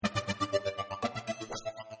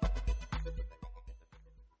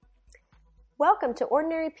Welcome to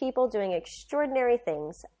Ordinary People Doing Extraordinary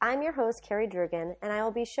Things. I'm your host, Carrie Drugan, and I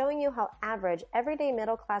will be showing you how average, everyday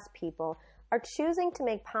middle-class people are choosing to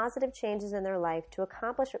make positive changes in their life to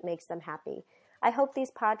accomplish what makes them happy. I hope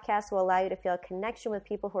these podcasts will allow you to feel a connection with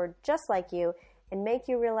people who are just like you and make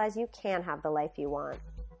you realize you can have the life you want.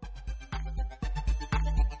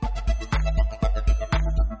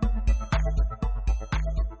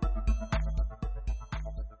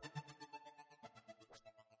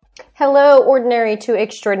 Hello, ordinary to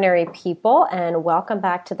extraordinary people, and welcome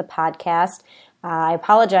back to the podcast. I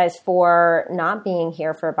apologize for not being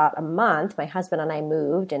here for about a month. My husband and I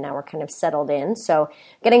moved, and now we're kind of settled in. So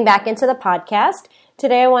getting back into the podcast,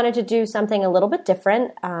 today I wanted to do something a little bit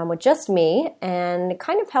different with just me and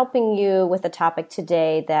kind of helping you with a topic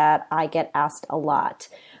today that I get asked a lot.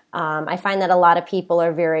 I find that a lot of people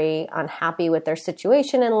are very unhappy with their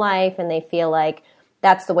situation in life, and they feel like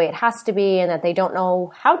that's the way it has to be and that they don't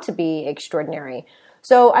know how to be extraordinary.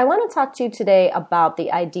 So I want to talk to you today about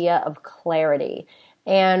the idea of clarity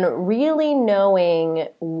and really knowing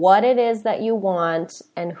what it is that you want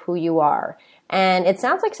and who you are. And it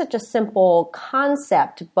sounds like such a simple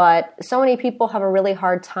concept, but so many people have a really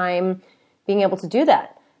hard time being able to do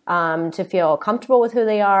that, to feel comfortable with who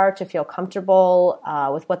they are, to feel comfortable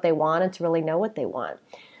with what they want, and to really know what they want.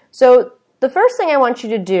 So the first thing I want you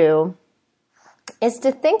to do is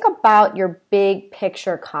to think about your big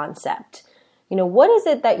picture concept. You know, what is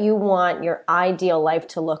it that you want your ideal life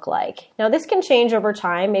to look like? Now, this can change over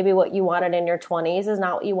time. Maybe what you wanted in your 20s is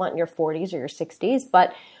not what you want in your 40s or your 60s.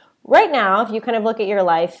 But right now, if you kind of look at your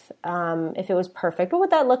life, if it was perfect, what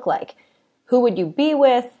would that look like? Who would you be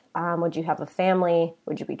with? Would you have a family?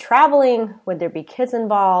 Would you be traveling? Would there be kids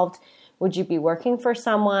involved? Would you be working for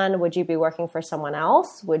someone? Would you be working for someone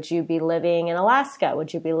else? Would you be living in Alaska?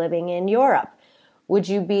 Would you be living in Europe? Would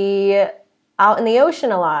you be out in the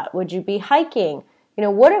ocean a lot? Would you be hiking? You know,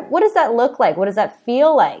 what does that look like? What does that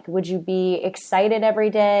feel like? Would you be excited every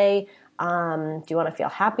day? Do you want to feel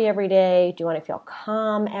happy every day? Do you want to feel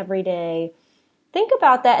calm every day? Think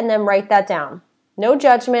about that and then write that down. No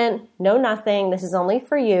judgment, no nothing. This is only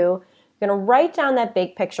for you. You're going to write down that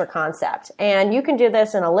big picture concept. And you can do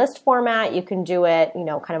this in a list format. You can do it,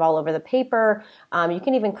 kind of all over the paper. You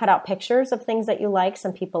can even cut out pictures of things that you like.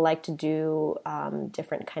 Some people like to do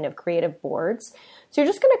different kind of creative boards. So you're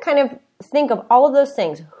just going to kind of think of all of those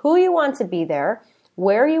things, who you want to be there,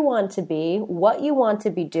 where you want to be, what you want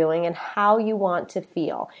to be doing, and how you want to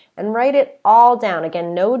feel. And write it all down.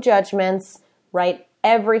 Again, no judgments. Write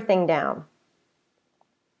everything down.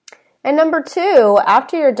 And number two,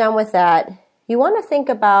 after you're done with that, you want to think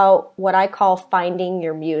about what I call finding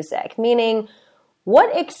your music, meaning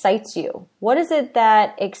what excites you? What is it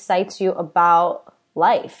that excites you about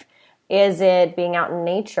life? Is it being out in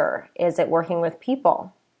nature? Is it working with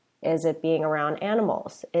people? Is it being around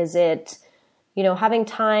animals? Is it, having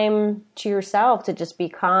time to yourself to just be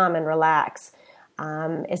calm and relax?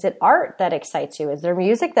 Is it art that excites you? Is there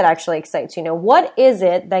music that actually excites you? What is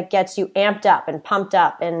it that gets you amped up and pumped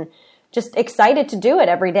up and just excited to do it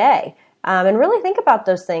every day? And really think about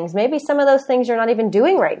those things. Maybe some of those things you're not even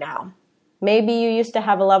doing right now. Maybe you used to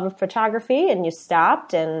have a love of photography and you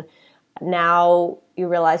stopped and now you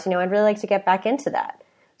realize, I'd really like to get back into that.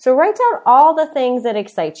 So write down all the things that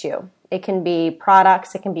excite you. It can be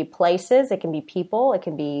products, it can be places, it can be people, it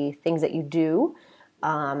can be things that you do.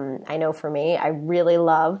 I know for me, I really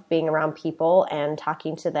love being around people and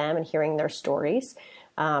talking to them and hearing their stories.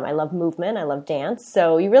 I love movement. I love dance.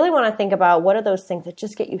 So you really want to think about what are those things that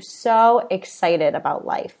just get you so excited about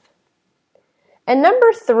life. And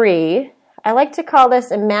number three, I like to call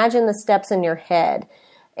this imagine the steps in your head.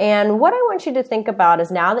 And what I want you to think about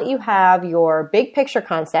is now that you have your big picture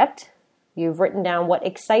concept, you've written down what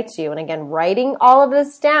excites you. And again, writing all of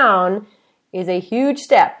this down is a huge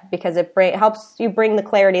step because it helps you bring the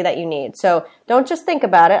clarity that you need. So don't just think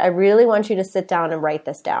about it. I really want you to sit down and write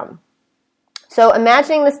this down. So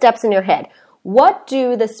imagining the steps in your head, what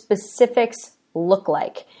do the specifics look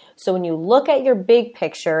like? So when you look at your big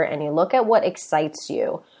picture and you look at what excites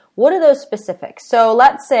you, what are those specifics? So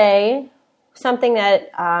let's say something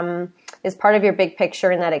that is part of your big picture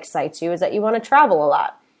and that excites you is that you want to travel a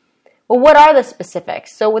lot. Well, what are the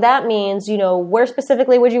specifics? So that means, where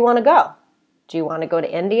specifically would you want to go? Do you want to go to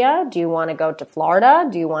India? Do you want to go to Florida?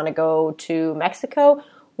 Do you want to go to Mexico?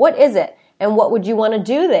 What is it? And what would you want to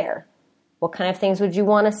do there? What kind of things would you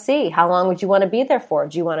want to see? How long would you want to be there for?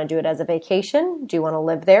 Do you want to do it as a vacation? Do you want to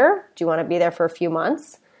live there? Do you want to be there for a few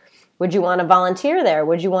months? Would you want to volunteer there?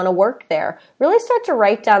 Would you want to work there? Really start to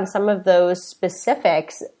write down some of those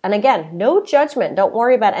specifics. And again, no judgment. Don't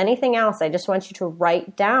worry about anything else. I just want you to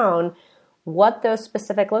write down what those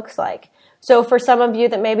specific looks like. So for some of you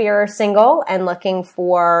that maybe are single and looking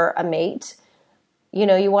for a mate,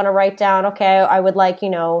 you want to write down, okay, I would like,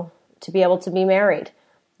 to be able to be married.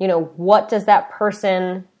 What does that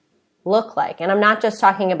person look like? And I'm not just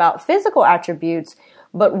talking about physical attributes,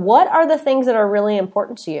 but what are the things that are really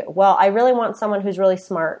important to you? Well, I really want someone who's really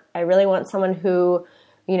smart. I really want someone who,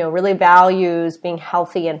 really values being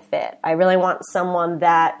healthy and fit. I really want someone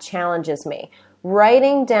that challenges me.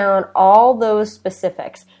 Writing down all those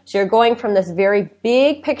specifics. So you're going from this very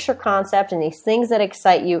big picture concept and these things that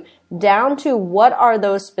excite you down to what are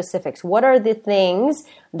those specifics? What are the things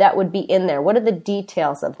that would be in there? What are the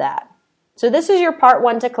details of that? So this is your part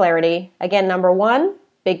 1 to clarity. Again, number 1,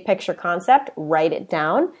 big picture concept, write it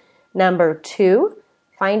down. Number 2,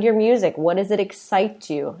 find your music. What does it excite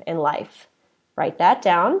you in life? Write that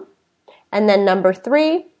down. And then number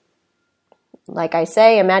 3, like I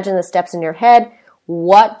say, imagine the steps in your head.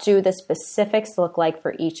 What do the specifics look like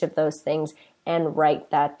for each of those things? And write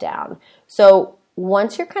that down. So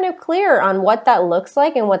once you're kind of clear on what that looks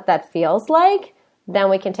like and what that feels like, then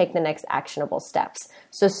we can take the next actionable steps.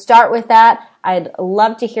 So start with that. I'd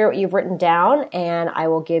love to hear what you've written down, and I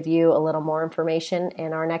will give you a little more information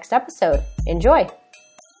in our next episode. Enjoy.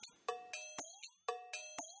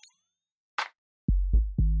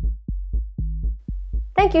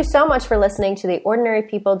 Thank you so much for listening to the Ordinary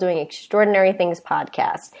People Doing Extraordinary Things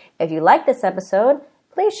podcast. If you like this episode,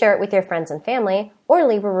 please share it with your friends and family or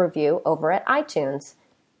leave a review over at iTunes.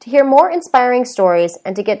 To hear more inspiring stories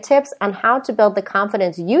and to get tips on how to build the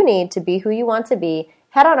confidence you need to be who you want to be,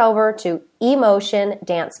 head on over to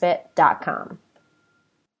emotiondancefit.com.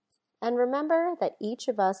 And remember that each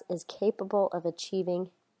of us is capable of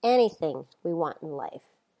achieving anything we want in life.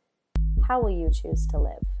 How will you choose to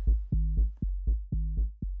live?